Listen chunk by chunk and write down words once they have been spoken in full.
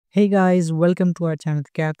Hey guys, welcome to our channel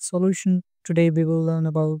CAD Solution. Today we will learn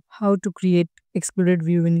about how to create exploded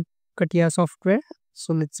view in CATIA software.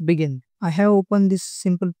 So let's begin. I have opened this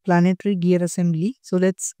simple planetary gear assembly. So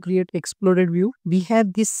let's create exploded view. We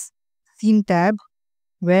have this scene tab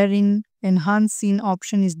wherein enhance scene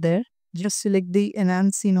option is there. Just select the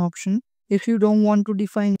enhance scene option. If you don't want to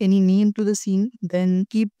define any name to the scene, then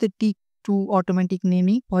keep the tick to automatic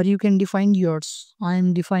naming, or you can define yours. I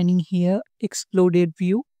am defining here exploded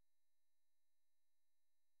view.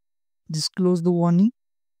 Just close the warning.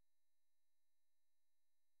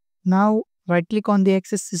 Now right click on the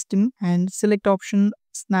access system and select option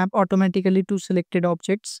snap automatically to selected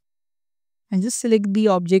objects, and just select the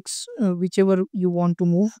objects whichever you want to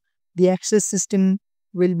move. The access system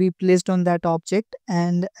will be placed on that object,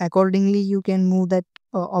 and accordingly you can move that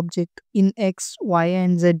object in X, Y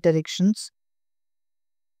and Z directions.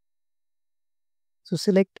 So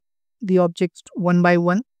select the objects one by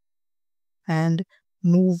one and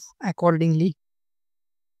move accordingly.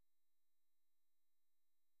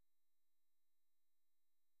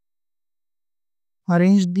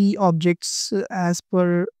 Arrange the objects as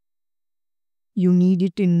per you need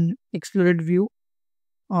it in exploded view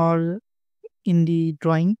or in the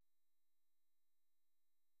drawing.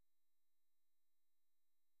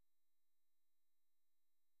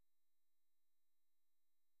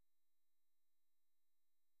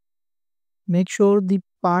 Make sure the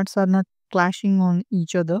parts are not clashing on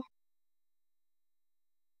each other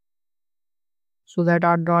so that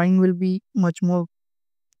our drawing will be much more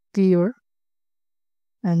clear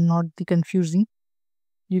and not the confusing.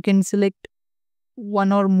 You can select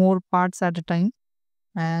one or more parts at a time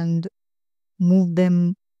and move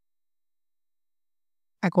them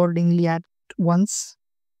accordingly at once.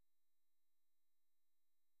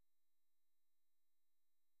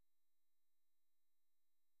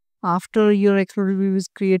 After your exploded view is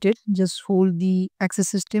created, just hold the axis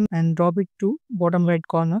system and drop it to bottom right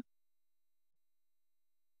corner.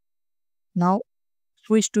 Now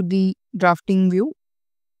switch to the drafting view.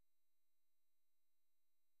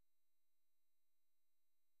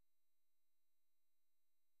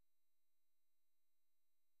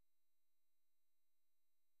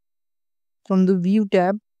 From the view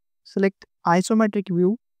tab, select isometric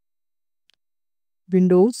view,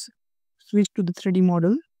 Windows, switch to the 3D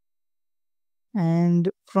model, and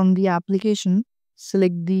from the application,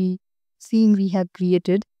 select the scene we have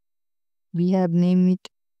created. We have named it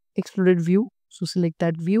exploded view. So select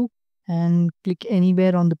that view and click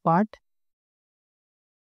anywhere on the part.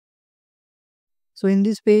 So in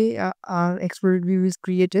this way, our exploded view is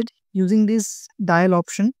created. Using this dial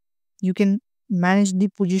option, you can manage the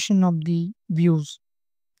position of the views.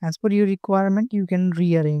 As per your requirement, you can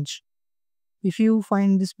rearrange. If you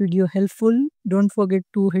find this video helpful, don't forget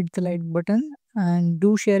to hit the like button and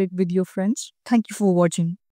do share it with your friends. Thank you for watching.